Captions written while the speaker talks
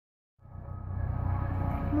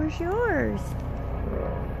Where's yours?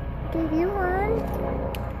 Gave you one?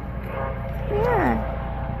 Here.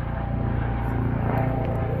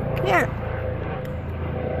 Here.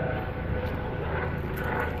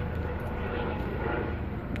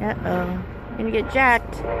 Uh-oh. You're gonna get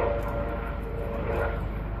jacked.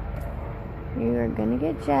 You are gonna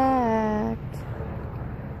get jacked.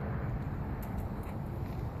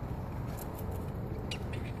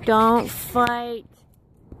 Don't fight.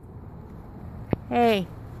 Hey.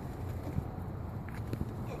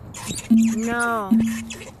 No.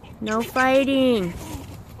 No fighting.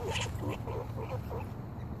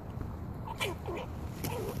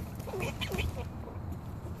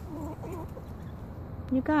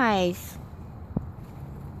 You guys.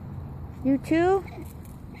 You too?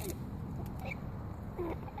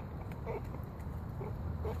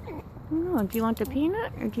 I don't know. Do you want the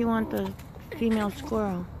peanut or do you want the female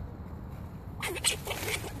squirrel?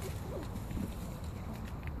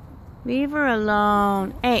 Leave her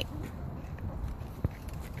alone. Hey.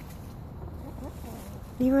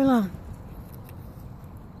 Leave her alone.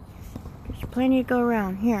 There's plenty to go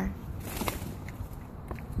around. Here.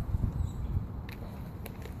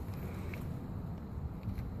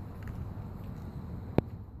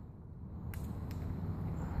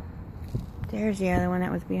 There's the other one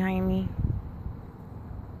that was behind me.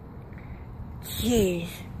 Jeez.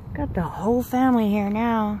 Got the whole family here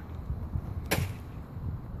now.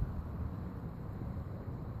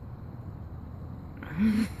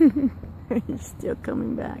 He's still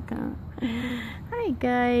coming back, huh? Hi,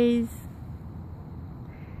 guys.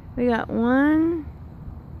 We got 1,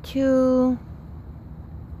 2,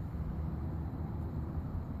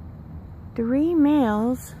 3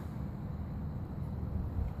 males.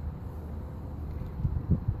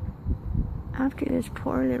 After this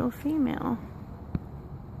poor little female.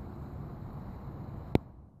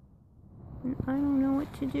 And I don't know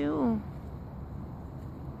what to do.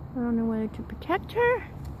 I don't know whether to protect her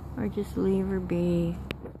or just leave her be.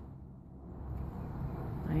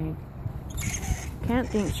 I can't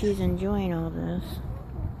think she's enjoying all this.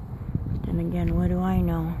 But then again, what do I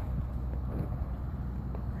know?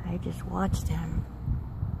 I just watched them.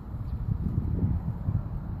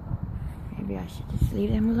 Maybe I should just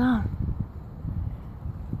leave them alone.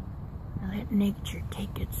 And let nature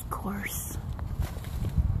take its course.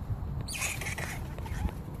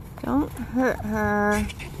 Don't hurt her.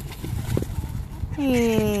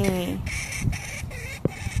 Hey.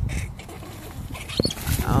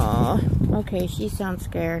 Oh, okay, she sounds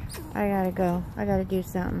scared. I gotta go. I gotta do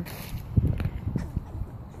something.